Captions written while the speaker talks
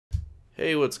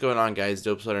Hey, what's going on, guys?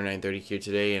 DopeSweater930 here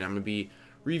today, and I'm going to be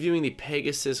reviewing the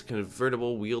Pegasus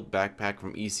Convertible Wheeled Backpack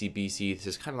from ECBC. This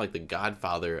is kind of like the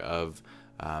godfather of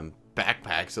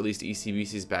backpacks, at least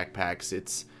ECBC's backpacks.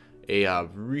 It's a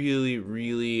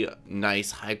really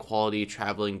nice, high-quality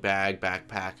traveling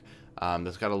backpack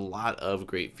that's got a lot of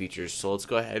great features. So let's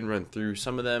go ahead and run through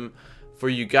some of them for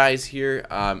you guys here.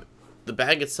 The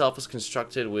bag itself is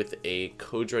constructed with a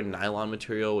Codra nylon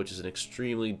material, which is an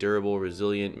extremely durable,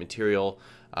 resilient material,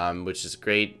 which is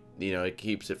great. You know, it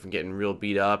keeps it from getting real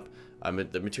beat up.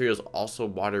 The material is also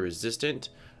water resistant.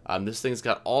 This thing's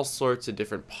got all sorts of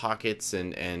different pockets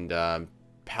and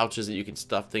pouches that you can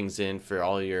stuff things in for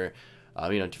all your,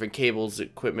 different cables,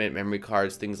 equipment, memory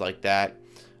cards, things like that.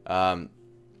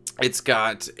 It's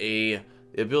got the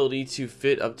ability to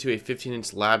fit up to a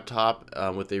 15-inch laptop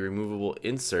with a removable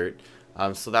insert.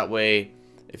 So that way,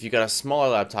 if you got a smaller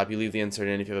laptop, you leave the insert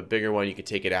in. If you have a bigger one, you can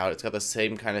take it out. It's got the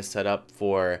same kind of setup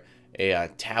for a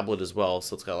tablet as well.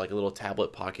 So it's got like a little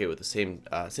tablet pocket with the same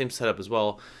setup as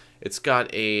well. It's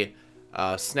got a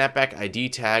snapback ID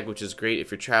tag, which is great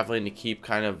if you're traveling to keep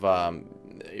kind of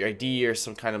your ID or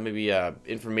some kind of maybe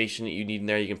information that you need in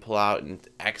there. You can pull out and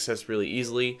access really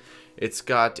easily. It's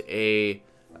got the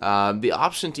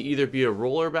option to either be a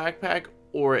roller backpack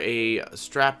or a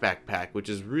strap backpack, which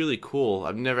is really cool.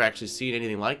 I've never actually seen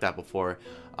anything like that before.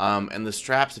 And the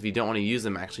straps, if you don't want to use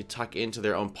them, actually tuck into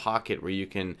their own pocket where you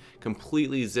can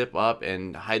completely zip up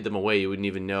and hide them away. You wouldn't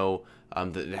even know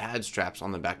that it had straps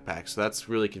on the backpack. So that's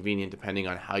really convenient depending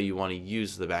on how you want to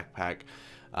use the backpack.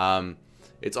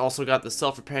 It's also got the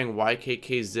self-repairing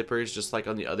YKK zippers, just like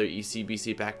on the other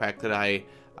ECBC backpack that I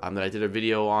did a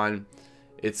video on.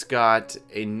 It's got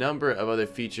a number of other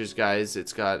features, guys.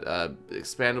 It's got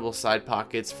expandable side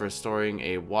pockets for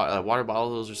storing water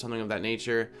bottles or something of that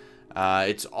nature.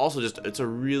 It's also it's a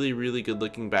really good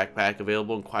looking backpack,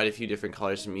 available in quite a few different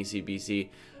colors from ECBC.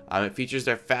 It features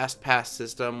their FastPass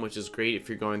system, which is great if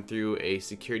you're going through a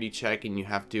security check and you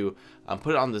have to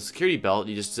put it on the security belt.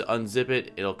 You just unzip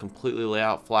it, it'll completely lay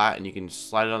out flat, and you can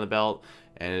slide it on the belt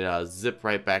and it zip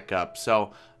right back up.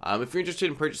 So if you're interested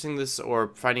in purchasing this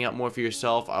or finding out more for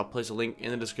yourself, I'll place a link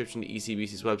in the description to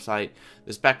ECBC's website.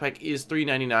 This backpack is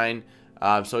 $3.99,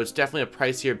 so it's definitely a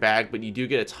pricier bag, but you do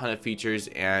get a ton of features,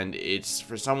 and it's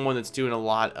for someone that's doing a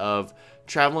lot of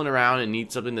traveling around and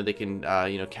needs something that they can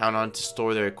count on to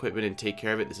store their equipment and take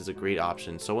care of it. This is a great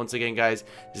option. So once again, guys,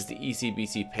 this is the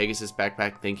ECBC Pegasus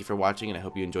backpack. Thank you for watching, and I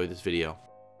hope you enjoyed this video.